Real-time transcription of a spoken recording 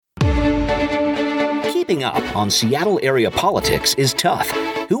keeping up on Seattle area politics is tough.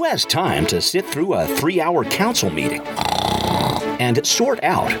 Who has time to sit through a 3-hour council meeting and sort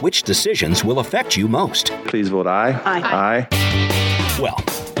out which decisions will affect you most? Please vote aye. Aye. Aye. Well,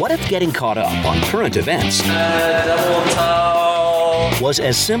 what if getting caught up on current events was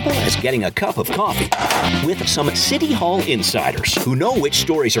as simple as getting a cup of coffee with some City Hall insiders who know which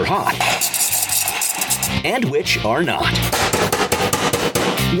stories are hot and which are not?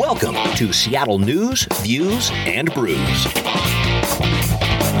 Welcome to Seattle News, Views, and Brews.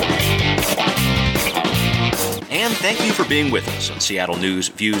 And thank you for being with us on Seattle News,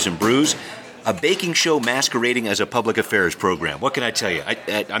 Views, and Brews, a baking show masquerading as a public affairs program. What can I tell you?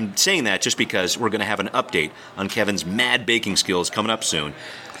 I'm saying that just because we're going to have an update on Kevin's mad baking skills coming up soon.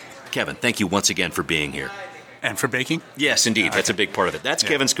 Kevin, thank you once again for being here. And for baking? Yes, indeed. That's a big part of it. That's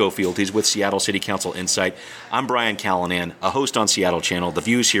Kevin Schofield. He's with Seattle City Council Insight. I'm Brian Callanan, a host on Seattle Channel. The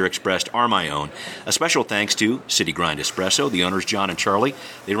views here expressed are my own. A special thanks to City Grind Espresso, the owners John and Charlie.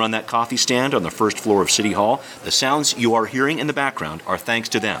 They run that coffee stand on the first floor of City Hall. The sounds you are hearing in the background are thanks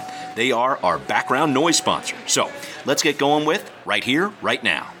to them. They are our background noise sponsor. So let's get going with Right Here, Right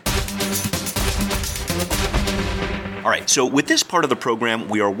Now. All right, so with this part of the program,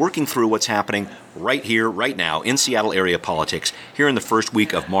 we are working through what's happening right here, right now, in Seattle area politics, here in the first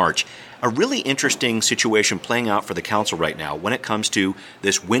week of March. A really interesting situation playing out for the council right now when it comes to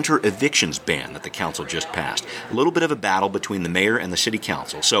this winter evictions ban that the council just passed. A little bit of a battle between the mayor and the city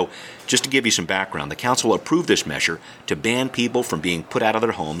council. So just to give you some background, the council approved this measure to ban people from being put out of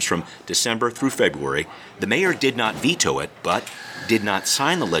their homes from December through February. The mayor did not veto it, but did not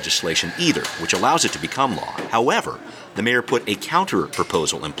sign the legislation either, which allows it to become law. However, the mayor put a counter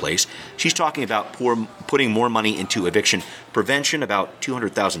proposal in place. She's talking about putting more money into eviction prevention, about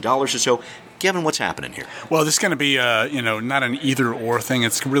 $200,000 or so. Kevin, what's happening here? Well, this is going to be, not an either-or thing.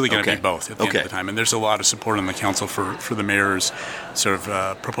 It's really going to be both at the end of the time. And there's a lot of support on the council for the mayor's sort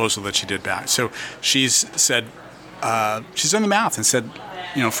of proposal that she did back. So she's said, she's done the math and said,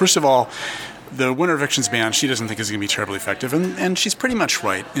 first of all, the winter evictions ban, she doesn't think is going to be terribly effective. And she's pretty much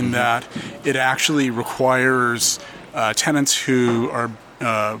right in that it actually requires tenants who are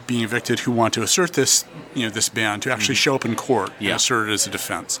being evicted who want to assert this ban to actually show up in court and assert it as a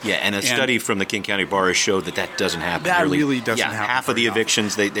defense. Yeah, and a study from the King County Bar has showed that doesn't happen. That really doesn't happen. Half of the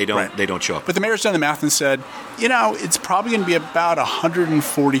evictions, they don't show up. But the mayor's done the math and said, it's probably going to be about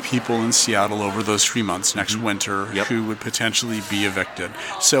 140 people in Seattle over those 3 months next winter who would potentially be evicted.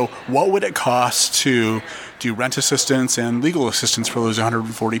 So what would it cost to do rent assistance and legal assistance for those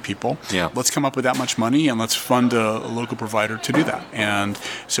 140 people? Yeah. Let's come up with that much money and let's fund a local provider to do that. And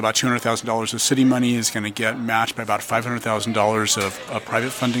so about $200,000 of city money is going to get matched by about $500,000 of private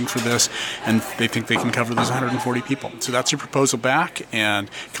funding for this, and they think they can cover those 140 people. So that's your proposal back, and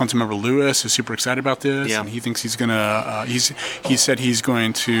Councilmember Lewis is super excited about this, and he thinks he's going to, he said he's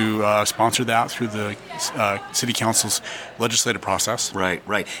going to sponsor that through the City Council's legislative process. Right.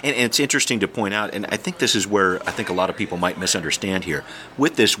 And it's interesting to point out, and I think this is where I think a lot of people might misunderstand here,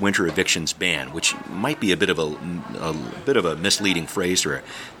 with this winter evictions ban, which might be a bit of a misleading phrase here.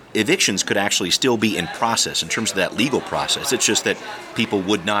 Evictions could actually still be in process in terms of that legal process. It's just that people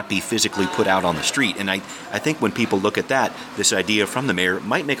would not be physically put out on the street. And I think when people look at that, this idea from the mayor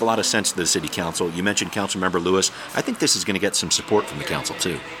might make a lot of sense to the city council. You mentioned Councilmember Lewis. I think this is going to get some support from the council,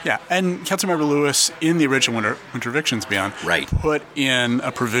 too. Yeah, and Councilmember Lewis, in the original winter evictions ban, put in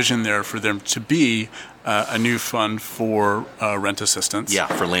a provision there for them to be a new fund for rent assistance. Yeah,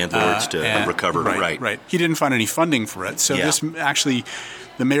 for landlords to recover. Right. He didn't find any funding for it. So this actually,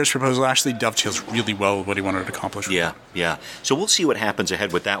 the mayor's proposal actually dovetails really well with what he wanted to accomplish. Yeah. So we'll see what happens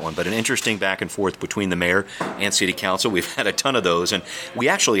ahead with that one. But an interesting back and forth between the mayor and city council. We've had a ton of those. And we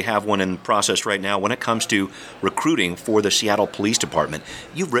actually have one in process right now when it comes to recruiting for the Seattle Police Department.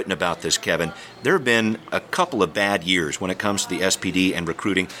 You've written about this, Kevin. There have been a couple of bad years when it comes to the SPD and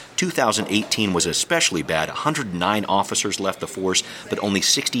recruiting. 2018 was especially bad. 109 officers left the force, but only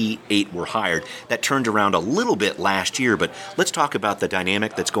 68 were hired. That turned around a little bit last year. But let's talk about the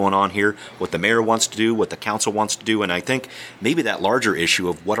dynamic that's going on here, what the mayor wants to do, what the council wants to do, and I think maybe that larger issue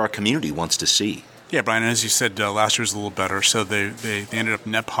of what our community wants to see. Yeah, Brian, as you said, last year was a little better. So they ended up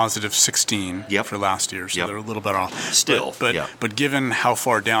net positive 16 for last year. So they're a little better off. Still. But given how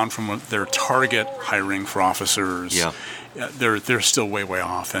far down from their target hiring for officers they're still way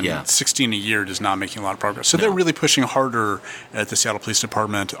off, and 16 a year does not make a lot of progress. So No. they're really pushing harder at the Seattle Police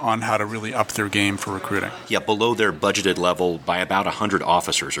Department on how to really up their game for recruiting. Yeah, below their budgeted level by about 100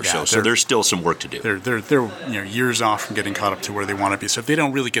 officers or so. So there's still some work to do. They're years off from getting caught up to where they want to be. So if they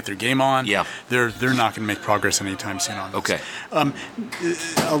don't really get their game on, they're not going to make progress anytime soon on this. Okay.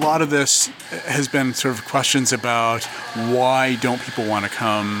 A lot of this has been sort of questions about why don't people want to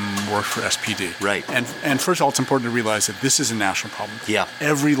come work for SPD. Right. And first of all, it's important to realize that this is a national problem. Yeah.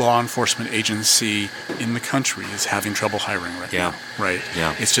 Every law enforcement agency in the country is having trouble hiring right now. Right.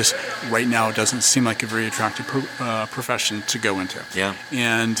 Yeah. It's just right now it doesn't seem like a very attractive profession to go into. Yeah.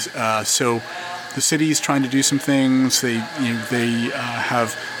 And so the city is trying to do some things. They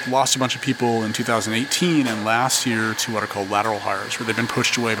have lost a bunch of people in 2018 and last year to what are called lateral hires, where they've been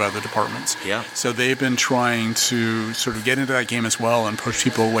pushed away by the departments. Yeah. So they've been trying to sort of get into that game as well and push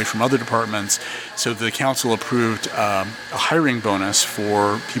people away from other departments. So the council approved a hiring bonus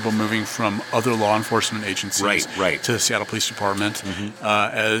for people moving from other law enforcement agencies to the Seattle Police Department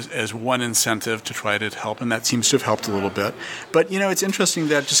as one incentive to try to help, and that seems to have helped a little bit. But it's interesting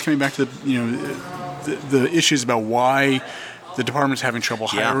that just coming back to the issues about why the department's having trouble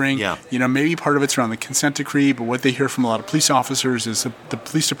hiring. Maybe part of it's around the consent decree, but what they hear from a lot of police officers is that the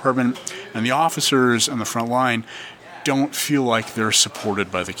police department and the officers on the front line don't feel like they're supported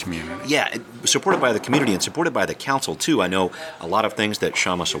by the community. Yeah, supported by the community and supported by the council, too. I know a lot of things that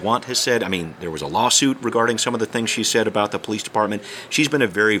Kshama Sawant has said. I mean, there was a lawsuit regarding some of the things she said about the police department. She's been a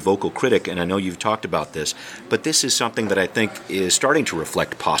very vocal critic, and I know you've talked about this, but this is something that I think is starting to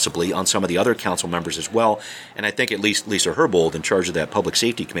reflect possibly on some of the other council members as well, and I think at least Lisa Herbold, in charge of that public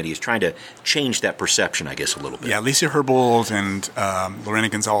safety committee, is trying to change that perception, I guess, a little bit. Yeah, Lisa Herbold and Lorena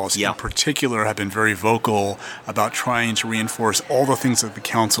Gonzalez in particular have been very vocal about trying to reinforce all the things that the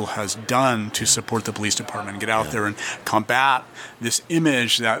council has done to support the police department and get out there and combat this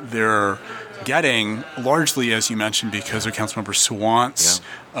image that they're getting, largely, as you mentioned, because of Councilmember Sawant's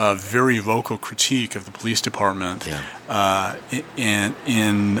very vocal critique of the police department in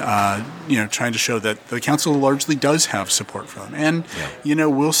trying to show that the council largely does have support for them. And,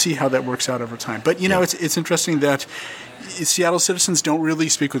 we'll see how that works out over time. But, it's interesting that Seattle citizens don't really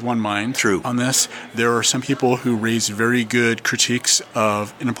speak with one mind on this. There are some people who raise very good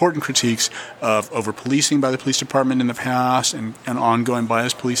important critiques of over-policing by the police department in the past and ongoing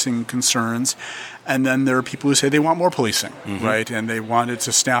bias policing concerns. And then there are people who say they want more policing, right? And they want it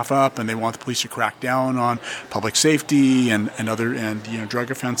to staff up, and they want the police to crack down on public safety and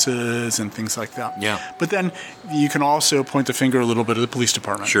drug offenses and things like that. Yeah. But then you can also point the finger a little bit at the police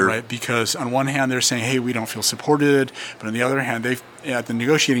department, Sure. right? Because on one hand they're saying, hey, we don't feel supported, but on the other hand they've at the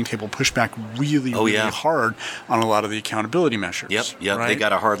negotiating table pushed back really hard on a lot of the accountability measures. Yep. Right? They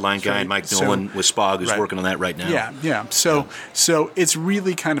got a hardline guy, Mike Nolan with SPOG, who's working on that right now. Yeah. So it's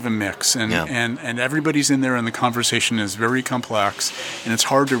really kind of a mix, and everybody's in there, and the conversation is very complex, and it's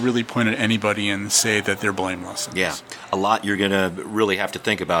hard to really point at anybody and say that they're blameless. A lot you're going to really have to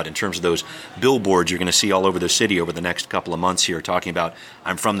think about in terms of those billboards you're going to see all over the city over the next couple of months here, talking about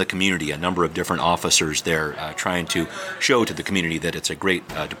I'm from the community, a number of different officers there trying to show to the community that it's a great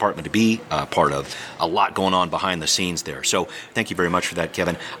department to be part of. A lot going on behind the scenes there. So thank you very much for that,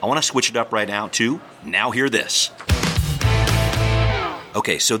 Kevin. I want to switch it up right now to Now Hear This.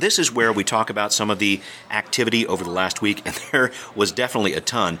 Okay, so this is where we talk about some of the activity over the last week, and there was definitely a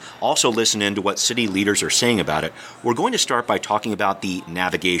ton. Also listen in to what city leaders are saying about it. We're going to start by talking about the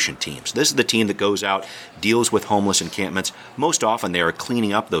navigation teams. This is the team that goes out, deals with homeless encampments. Most often they are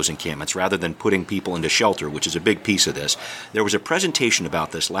cleaning up those encampments rather than putting people into shelter, which is a big piece of this. There was a presentation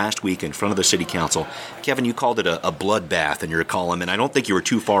about this last week in front of the city council. Kevin, you called it a bloodbath in your column, and I don't think you were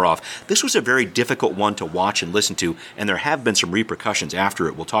too far off. This was a very difficult one to watch and listen to, and there have been some repercussions after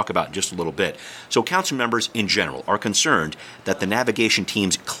it. We'll talk about in just a little bit. So council members in general are concerned that the navigation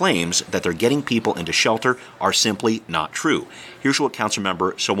team's claims that they're getting people into shelter are simply not true. Here's what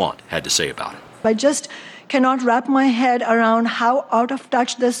Councilmember Sawant had to say about it. I just cannot wrap my head around how out of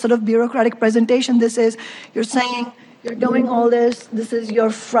touch this sort of bureaucratic presentation this is. You're saying you're doing all this is your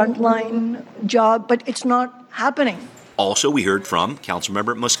frontline job, but it's not happening. Also, we heard from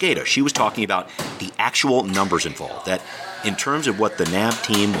Councilmember Mosqueda. She was talking about the actual numbers involved, that in terms of what the NAV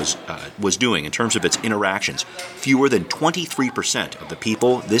team was doing, in terms of its interactions, fewer than 23% of the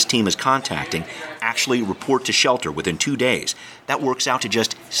people this team is contacting actually report to shelter within 2 days. That works out to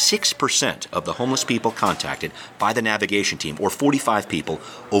just 6% of the homeless people contacted by the navigation team, or 45 people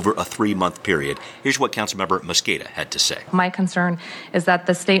over a 3-month period. Here's what Councilmember Mosqueda had to say. My concern is that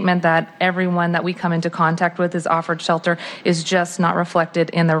the statement that everyone that we come into contact with is offered shelter is just not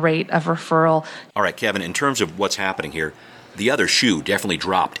reflected in the rate of referral. All right, Kevin, in terms of what's happening here, the other shoe definitely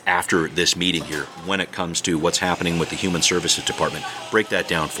dropped after this meeting here when it comes to what's happening with the Human Services Department. Break that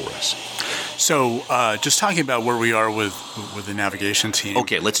down for us. So just talking about where we are with the navigation team.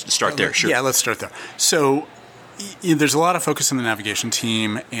 Okay, let's start there. Sure. Yeah, let's start there. So there's a lot of focus on the navigation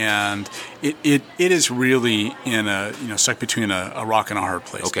team, and it is really in stuck between a rock and a hard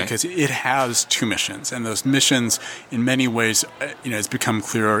place, because it has two missions, and those missions in many ways it's become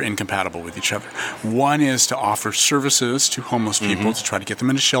clear are incompatible with each other. One is to offer services to homeless people to try to get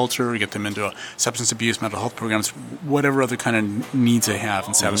them into shelter, get them into substance abuse, mental health programs, whatever other kind of needs they have,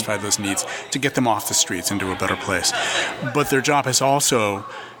 and satisfy those needs to get them off the streets into a better place. But their job is also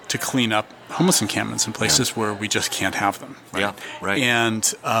to clean up homeless encampments in places where we just can't have them. Right? Yeah, right.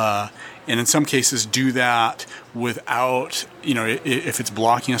 And in some cases do that without, if it's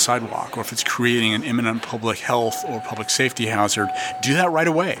blocking a sidewalk or if it's creating an imminent public health or public safety hazard, do that right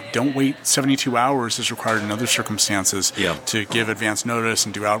away. Don't wait 72 hours as required in other circumstances to give advance notice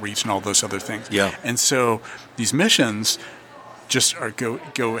and do outreach and all those other things. Yeah. And so these missions just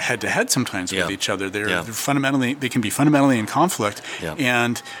go head to head sometimes with each other. They're fundamentally, they can be fundamentally in conflict. Yeah.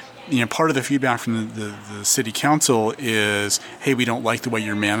 And part of the feedback from the city council is, hey, we don't like the way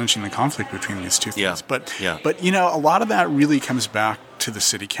you're managing the conflict between these two things. But a lot of that really comes back to the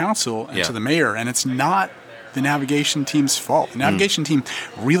city council and to the mayor, and it's not the navigation team's fault. The navigation team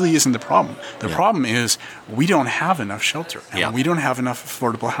really isn't the problem. The problem is we don't have enough shelter, and we don't have enough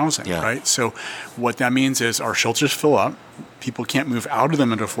affordable housing, right? So what that means is our shelters fill up, people can't move out of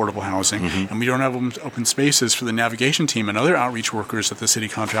them into affordable housing, and we don't have open spaces for the navigation team and other outreach workers that the city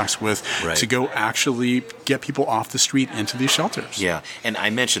contracts with to go actually get people off the street into these shelters. Yeah, and I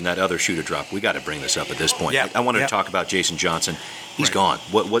mentioned that other shoe to drop. We got to bring this up at this point. I wanted to talk about Jason Johnson. He's gone.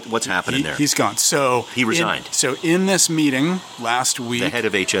 What's happening there? He's gone. So he resigned. In this meeting last week, the head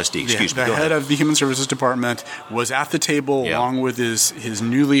of HSD, the head of the Human Services Department was at the table along with his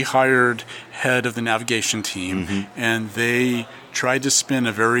newly hired head of the navigation team, and they tried to spin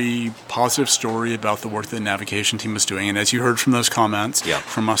a very positive story about the work that the navigation team was doing. And as you heard from those comments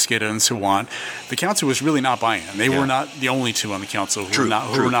from Mosqueda and Sawant, the council was really not buying it. And they were not the only two on the council who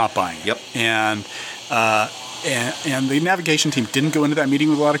were not buying it. And the navigation team didn't go into that meeting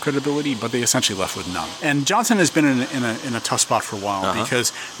with a lot of credibility, but they essentially left with none. And Johnson has been in a tough spot for a while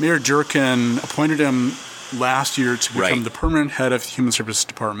because Mayor Durkin appointed him last year to become the permanent head of the Human Services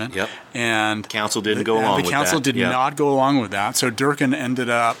Department. And council didn't go along with that. The council did not go along with that. So Durkin ended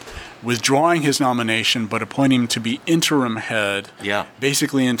up withdrawing his nomination, but appointing him to be interim head,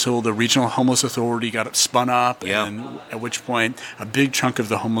 basically until the Regional Homeless Authority got spun up, and at which point a big chunk of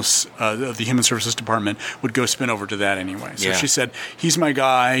the Human Services Department would go spin over to that anyway. So she said, he's my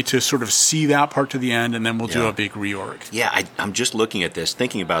guy to sort of see that part to the end, and then we'll do a big reorg. Yeah, I'm just looking at this,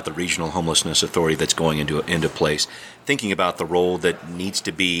 thinking about the Regional Homelessness Authority that's going into place, thinking about the role that needs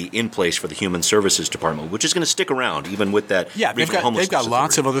to be in place for the Human Services Department, which is going to stick around even with that. Yeah, they've got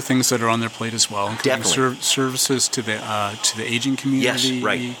lots of other things that are on their plate as well, including services to the aging community.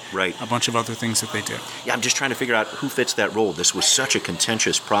 Yes, right. A bunch of other things that they do. Yeah, I'm just trying to figure out who fits that role. This was such a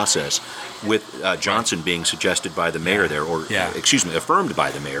contentious process with Johnson being suggested by the mayor there, or affirmed by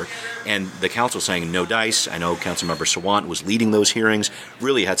the mayor, and the council saying no dice. I know Councilmember Sawant was leading those hearings,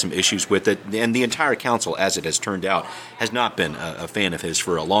 really had some issues with it, and the entire council, as it has turned out, has not been a fan of his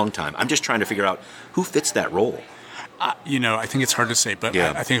for a long time. I'm just trying to figure out who fits that role. I think it's hard to say, but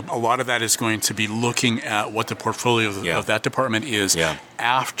I think a lot of that is going to be looking at what the portfolio of that department is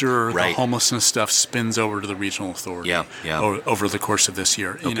after the homelessness stuff spins over to the regional authority over the course of this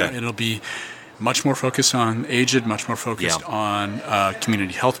year. It'll be much more focused on aged, much more focused on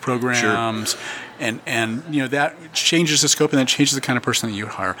community health programs. And that changes the scope, and that changes the kind of person that you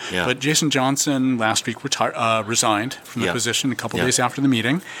hire. But Jason Johnson last week resigned from the position a couple days after the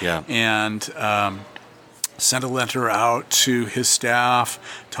meeting, and sent a letter out to his staff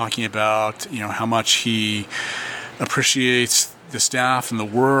talking about how much he appreciates the staff and the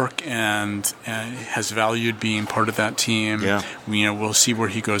work and has valued being part of that team. We'll see where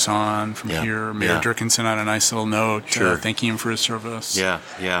he goes on from here. Mayor Durkin sent out a nice little note thanking him for his service.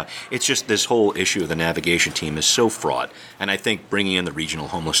 It's just this whole issue of the navigation team is so fraught, and I think bringing in the Regional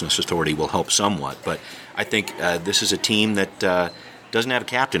Homelessness Authority will help somewhat, but I think this is a team that doesn't have a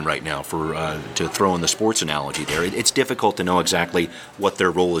captain right now to throw in the sports analogy there. It's difficult to know exactly what their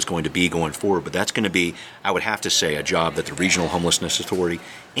role is going to be going forward, but that's going to be, I would have to say, a job that the Regional Homelessness Authority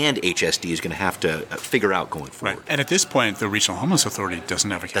and HSD is going to have to figure out going forward. Right. And at this point, the Regional Homeless Authority doesn't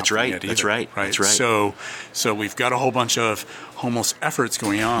have a captain yet either. That's right. So we've got a whole bunch of homeless efforts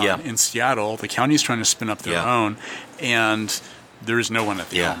going on in Seattle. The county's trying to spin up their own, and there is no one at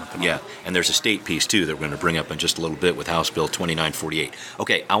the helm at the moment. Yeah, and there's a state piece, too, that we're going to bring up in just a little bit with House Bill 2948.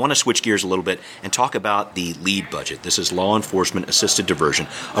 Okay, I want to switch gears a little bit and talk about the LEAD budget. This is Law Enforcement Assisted Diversion,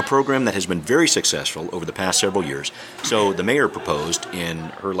 a program that has been very successful over the past several years. So the mayor proposed in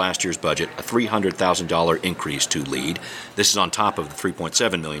her last year's budget a $300,000 increase to LEAD. This is on top of the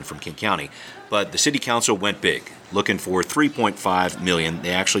 $3.7 million from King County. But the city council went big, looking for $3.5 million. They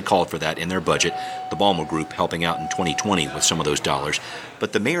actually called for that in their budget. The Balmer Group helping out in 2020 with some of those dollars.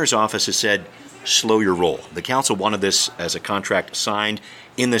 But the mayor's office has said, slow your roll. The council wanted this as a contract signed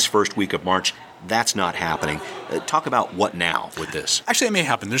in this first week of March. That's not happening. Talk about what now with this. Actually, it may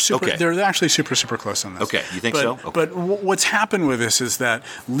happen. They're actually super close on this. Okay, you think so? Okay. But what's happened with this is that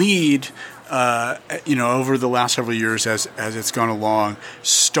LEAD, over the last several years as it's gone along,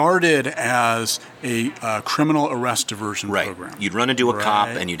 started as a criminal arrest diversion program. You'd run into a cop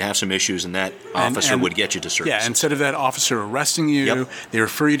and you'd have some issues, and that officer would get you to services. Yeah, instead of that officer arresting you, they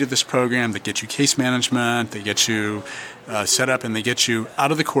refer you to this program that gets you case management, they get you set up, and they get you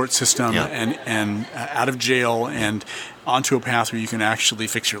out of the court system and out of jail and onto a path where you can actually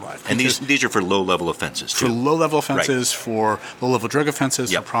fix your life. And these are for low-level offenses, too. For low-level offenses, for low-level drug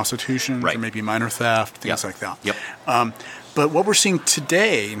offenses, for prostitution, for maybe minor theft, things like that. But what we're seeing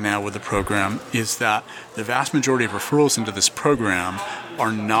today now with the program is that the vast majority of referrals into this program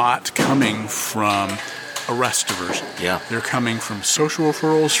are not coming from arrest diversion. They're coming from social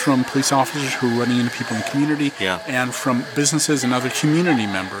referrals from police officers who are running into people in the community and from businesses and other community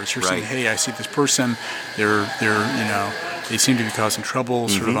members who are saying, hey, I see this person, they seem to be causing trouble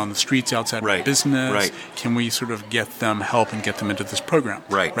sort of on the streets outside of business. Can we sort of get them help and get them into this program?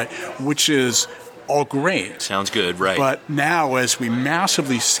 Which is all great. Sounds good, right. But now as we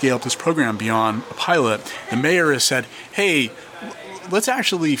massively scale up this program beyond a pilot, the mayor has said, hey, let's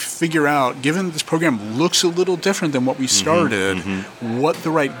actually figure out, given this program looks a little different than what we started, what the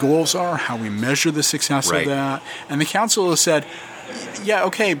right goals are, how we measure the success of that. And the council has said, yeah,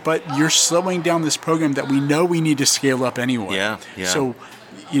 okay, but you're slowing down this program that we know we need to scale up anyway. So,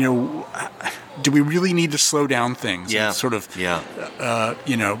 do we really need to slow down things? And sort of,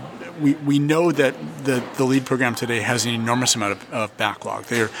 we know that the LEAD program today has an enormous amount of backlog.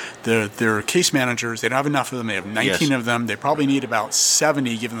 They're case managers. They don't have enough of them. They have 19 of them. They probably need about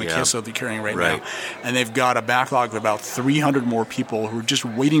 70 given the caseload they're carrying right now. And they've got a backlog of about 300 more people who are just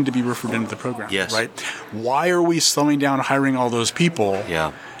waiting to be referred into the program. Right? Why are we slowing down hiring all those people?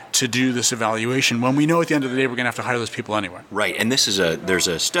 To do this evaluation when we know at the end of the day we're going to have to hire those people anyway. Right, and there's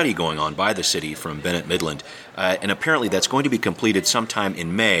a study going on by the city from Bennett Midland, and apparently that's going to be completed sometime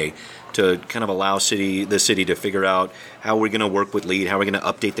in May to kind of allow the city to figure out how we're going to work with LEAD, how we're going to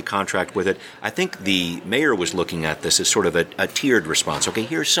update the contract with it. I think the mayor was looking at this as sort of a tiered response. Okay,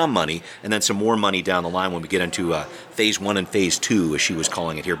 here's some money, and then some more money down the line when we get into phase 1 and phase 2, as she was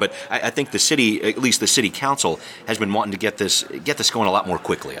calling it here. But I think the city, at least the city council, has been wanting to get this going a lot more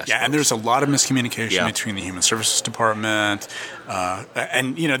quickly. And there's a lot of miscommunication between the Human Services Department,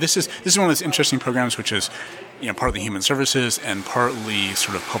 and this is one of those interesting programs which is part of the Human Services and partly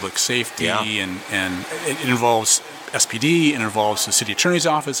sort of public safety, and it involves SPD, it involves the City Attorney's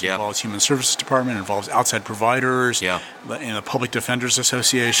Office, it involves Human Services Department, it involves outside providers, and the Public Defenders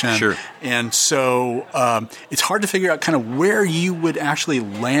Association. And so it's hard to figure out kind of where you would actually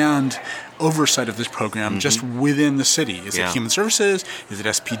land oversight of this program just within the city. Is it Human Services? Is it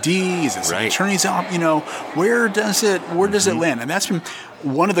SPD? Is it City Attorney's Office? Where does it land? And that's been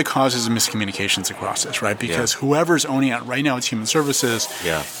one of the causes of miscommunications across this, right? Because whoever's owning it right now, it's Human Services.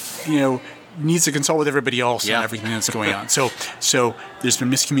 Needs to consult with everybody else on everything that's going on. So there's been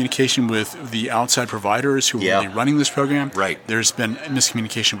miscommunication with the outside providers who are really running this program. There's been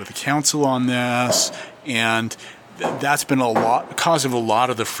miscommunication with the council on this, and that's been cause of a lot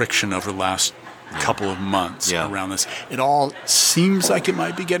of the friction over the last couple of months around this. It all seems like it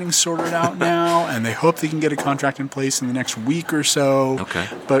might be getting sorted out now, and they hope they can get a contract in place in the next week or so.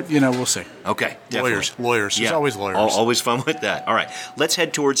 But, we'll see. Definitely. Lawyers. There's always lawyers. Always fun with that. All right. Let's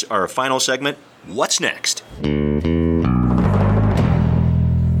head towards our final segment. What's next?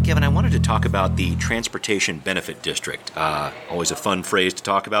 Kevin, I wanted to talk about the Transportation Benefit District. Always a fun phrase to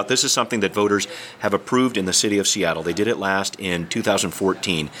talk about. This is something that voters have approved in the city of Seattle. They did it last in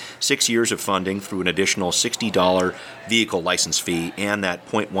 2014. 6 years of funding through an additional $60 vehicle license fee and that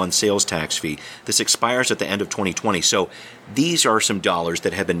 0.1 sales tax fee. This expires at the end of 2020. So these are some dollars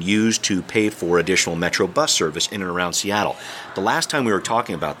that have been used to pay for additional Metro bus service in and around Seattle. The last time we were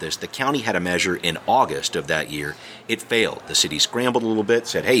talking about this, the county had a measure in August of that year. It failed. The city scrambled a little bit,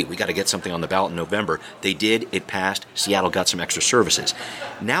 said, hey, we got to get get something on the ballot in November. They did. It passed. Seattle got some extra services.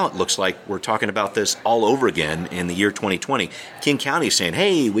 Now it looks like we're talking about this all over again in the year 2020. King County is saying,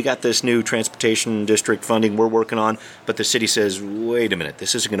 hey, we got this new transportation district funding we're working on, but the city says, wait a minute,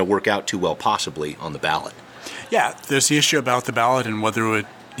 this isn't going to work out too well possibly on the ballot. Yeah, there's the issue about the ballot and whether it would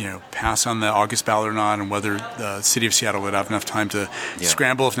pass on the August ballot or not, and whether the city of Seattle would have enough time to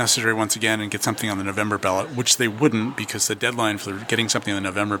scramble if necessary once again and get something on the November ballot, which they wouldn't because the deadline for getting something on the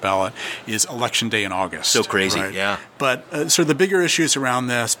November ballot is Election Day in August. So crazy, right? Yeah. But so the bigger issues around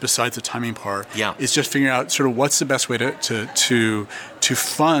this, besides the timing part, is just figuring out sort of what's the best way to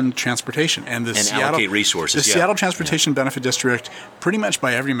fund transportation and allocate resources. The Seattle Transportation Benefit District, pretty much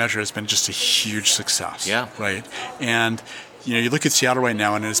by every measure, has been just a huge success. Yeah. Right. And you look at Seattle right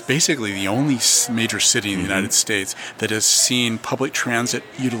now, and it's basically the only major city in the United States that has seen public transit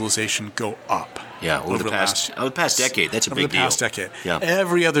utilization go up. Yeah, over the past decade. That's a big deal. Over the past decade. Yeah.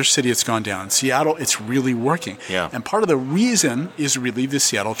 Every other city it's gone down. Seattle, it's really working. Yeah. And part of the reason is really the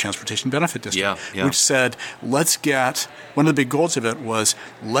Seattle Transportation Benefit District, which said, let's get, one of the big goals of it was,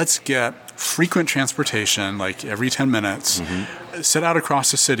 let's get frequent transportation, like every 10 minutes, set out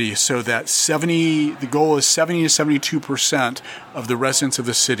across the city so that the goal is 70 to 72% of the residents of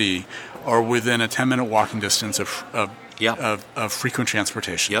the city are within a 10-minute walking distance of frequent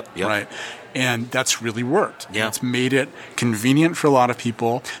transportation. Yep. Right. And that's really worked. Yeah. It's made it convenient for a lot of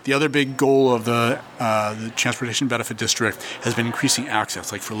people. The other big goal of the Transportation Benefit District has been increasing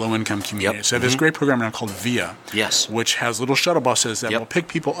access, like for low-income communities. Yep. So there's a great program now called VIA, which has little shuttle buses that will pick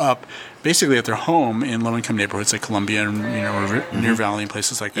people up basically at their home in low-income neighborhoods like Columbia and Near Valley and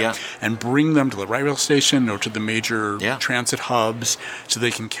places like that, and bring them to the light rail station or to the major transit hubs so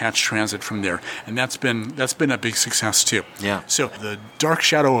they can catch transit from there. And that's been a big success too. Yeah. So the dark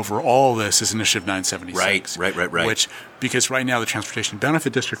shadow over all this is Initiative 976. Right. Which, because right now the Transportation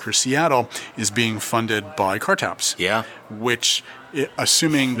Benefit District for Seattle is being funded by car taps. Yeah. Which,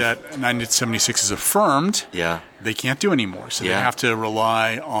 assuming that 976 is affirmed, they can't do anymore. So they have to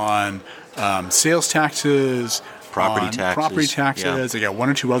rely on sales taxes, property taxes. Yeah. They got one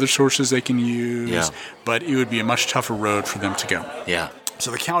or two other sources they can use, but it would be a much tougher road for them to go. Yeah.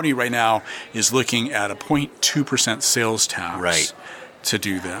 So the county right now is looking at a 0.2% sales tax to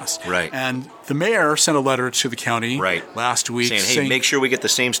do this. Right. And the mayor sent a letter to the county last week saying, hey, make sure we get the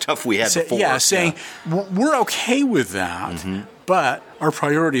same stuff we had before. Yeah, saying, we're okay with that, but our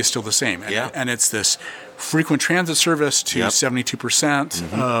priority is still the same. And it's this frequent transit service to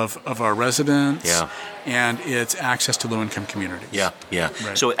 72% of our residents, and it's access to low-income communities. Yeah.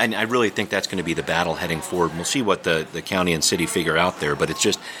 Right. So, and I really think that's going to be the battle heading forward. We'll see what the county and city figure out there, but it's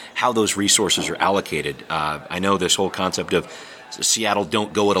just how those resources are allocated. I know this whole concept of Seattle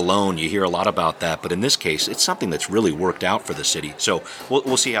don't go it alone. You hear a lot about that, but in this case, it's something that's really worked out for the city. So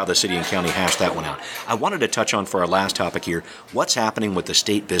we'll see how the city and county hash that one out. I wanted to touch on, for our last topic here, what's happening with the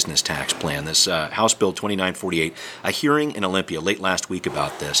state business tax plan, this House Bill 2948, a hearing in Olympia late last week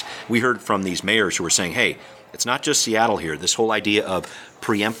about this. We heard from these mayors who were saying, hey, it's not just Seattle here. This whole idea of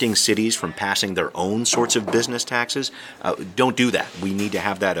preempting cities from passing their own sorts of business taxes, don't do that. We need to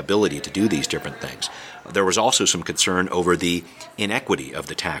have that ability to do these different things. There was also some concern over the inequity of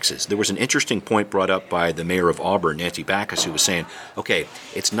the taxes. There was an interesting point brought up by the mayor of Auburn, Nancy Backus, who was saying, okay,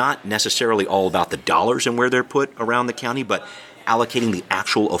 it's not necessarily all about the dollars and where they're put around the county, but allocating the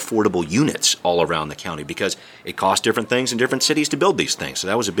actual affordable units all around the county, because it costs different things in different cities to build these things. So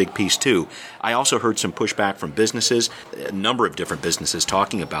that was a big piece too. I also heard some pushback from businesses, a number of different businesses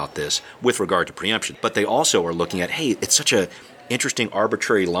talking about this with regard to preemption. But they also are looking at, hey, it's such a interesting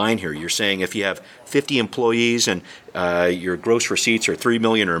arbitrary line here. You're saying if you have 50 employees and your gross receipts are $3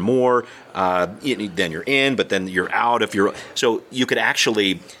 million or more, then you're in, but then you're out if you're. So you could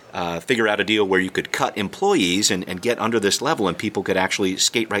actually figure out a deal where you could cut employees and get under this level, and people could actually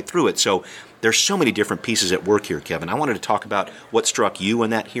skate right through it. So there's so many different pieces at work here, Kevin. I wanted to talk about what struck you in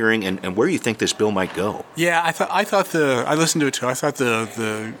that hearing and where you think this bill might go. Yeah, I listened to it too. I thought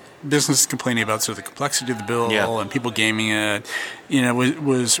the business complaining about sort of the complexity of the bill and people gaming it,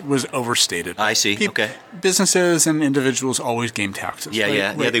 was overstated. I see. Okay. Businesses and individuals always game taxes.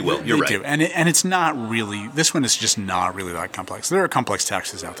 Yeah, they will. You're right. Do. And it's not really. This one is just not really that complex. There are complex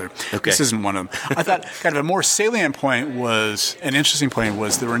taxes out there. Okay. This isn't one of them. I thought kind of a more salient point was an interesting point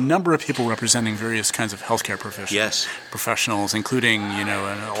was there were a number of people representing various kinds of healthcare professionals, including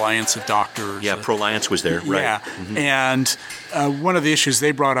an alliance of doctors. Yeah, Proliance was there. Right. Yeah, and one of the issues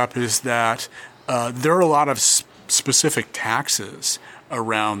they brought up is that there are a lot of specific taxes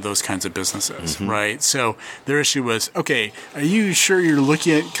around those kinds of businesses, right? So their issue was, okay, are you sure you're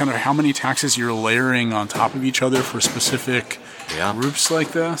looking at kind of how many taxes you're layering on top of each other for specific groups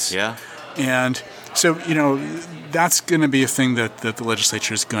like this. Yeah. And so, that's going to be a thing that the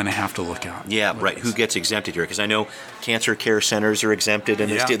legislature is going to have to look at. Yeah, right. Who gets exempted here? Because I know cancer care centers are exempted, and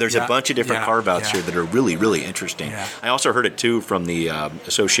there's a bunch of different carve-outs here that are really, really interesting. Yeah. I also heard it, too, from the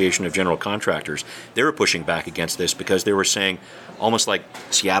Association of General Contractors. They were pushing back against this because they were saying, almost like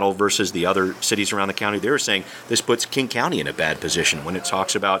Seattle versus the other cities around the county, they were saying this puts King County in a bad position when it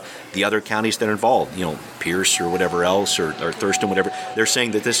talks about the other counties that are involved, Pierce or whatever else, or Thurston, whatever. They're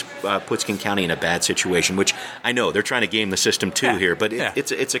saying that this puts King County in a bad situation, which I know they're trying to game the system too here, but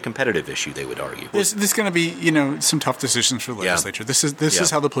it's a competitive issue, they would argue. There's going to be some tough decisions for the legislature. This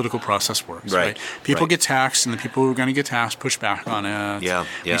is how the political process works. Right. People get taxed, and the people who are going to get taxed push back on it.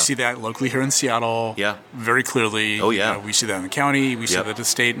 We see that locally here in Seattle. Very clearly. We see that in the county. We see that at the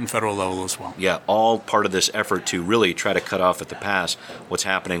state and federal level as well. Yeah, all part of this effort to really try to cut off at the pass what's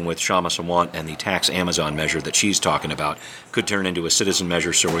happening with Kshama Sawant, and the tax Amazon measure that she's talking about could turn into a citizen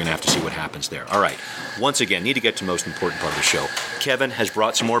measure, so we're going to have to see what happens there. All right. Once again, need to get to the most important part of the show. Kevin has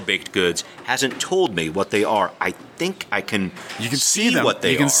brought some more baked goods, hasn't told me what they are. I think I can see them. What they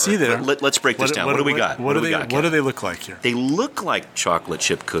are. You can see them. Let's break this down. What do we got? What do they look like here? They look like chocolate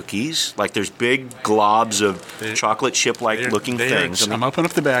chip cookies. Like there's big globs of chocolate chip-like looking things. I'm opening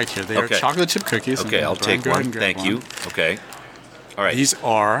up the bag here. They are chocolate chip cookies. Okay, I'll take one. Thank you. Okay. All right. These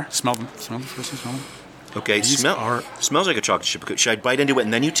are, smell them. Smell them. Okay, smells like a chocolate chip cookie. Should I bite into it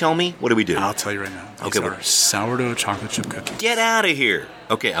and then you tell me? What do we do? I'll tell you right now. These are sourdough chocolate chip cookies. Get out of here.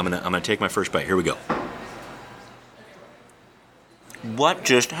 Okay, I'm gonna take my first bite. Here we go. What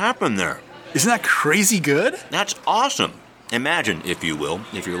just happened there? Isn't that crazy good? That's awesome. Imagine, if you will,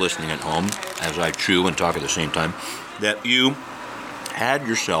 if you're listening at home, as I chew and talk at the same time, that you had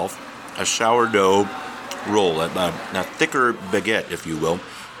yourself a sourdough roll, a thicker baguette, if you will,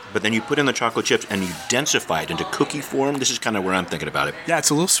 but then you put in the chocolate chips and you densify it into cookie form. This is kind of where I'm thinking about it. Yeah, it's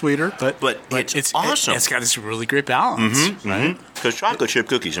a little sweeter, but it's awesome. It's got this really great balance, right? Because chocolate chip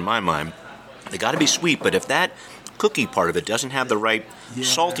cookies, in my mind, they got to be sweet, but if that cookie part of it doesn't have the right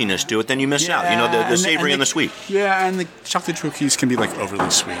saltiness to it, then you miss out. The savory and the sweet. Yeah, and the chocolate cookies can be like overly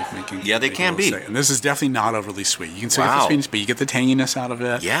sweet. They can be. And this is definitely not overly sweet. You can say it's sweetness, but you get the tanginess out of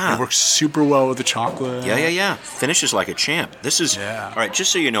it. Yeah. It works super well with the chocolate. Yeah. Finishes like a champ. This is, all right,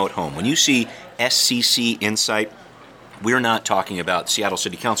 just so you know at home, when you see SCC Insight, we're not talking about Seattle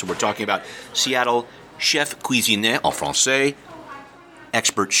City Council. We're talking about Seattle Chef Cuisinier en Français,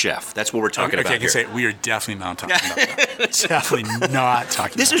 expert chef. That's what we're talking about here. I can say we are definitely not talking about that. Definitely not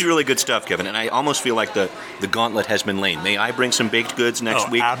talking This is really good stuff, Kevin, and I almost feel like the gauntlet has been laid. May I bring some baked goods next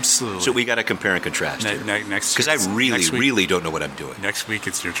week? Absolutely. So we got to compare and contrast next because I really don't know what I'm doing. Next week,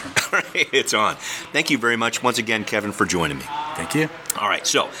 it's your turn. All right, it's on. Thank you very much once again, Kevin, for joining me. Thank you. All right,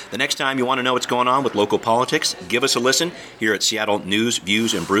 so the next time you want to know what's going on with local politics, give us a listen here at Seattle News,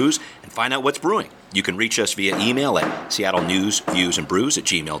 Views, and Brews and find out what's brewing. You can reach us via email at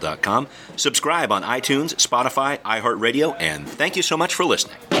seattlenewsviewsandbrews@gmail.com. Subscribe on iTunes, Spotify, iHeartRadio, and thank you so much for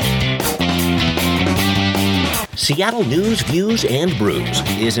listening. Seattle News, Views, and Brews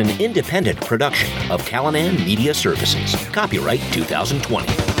is an independent production of Callanan Media Services. Copyright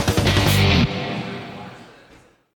 2020.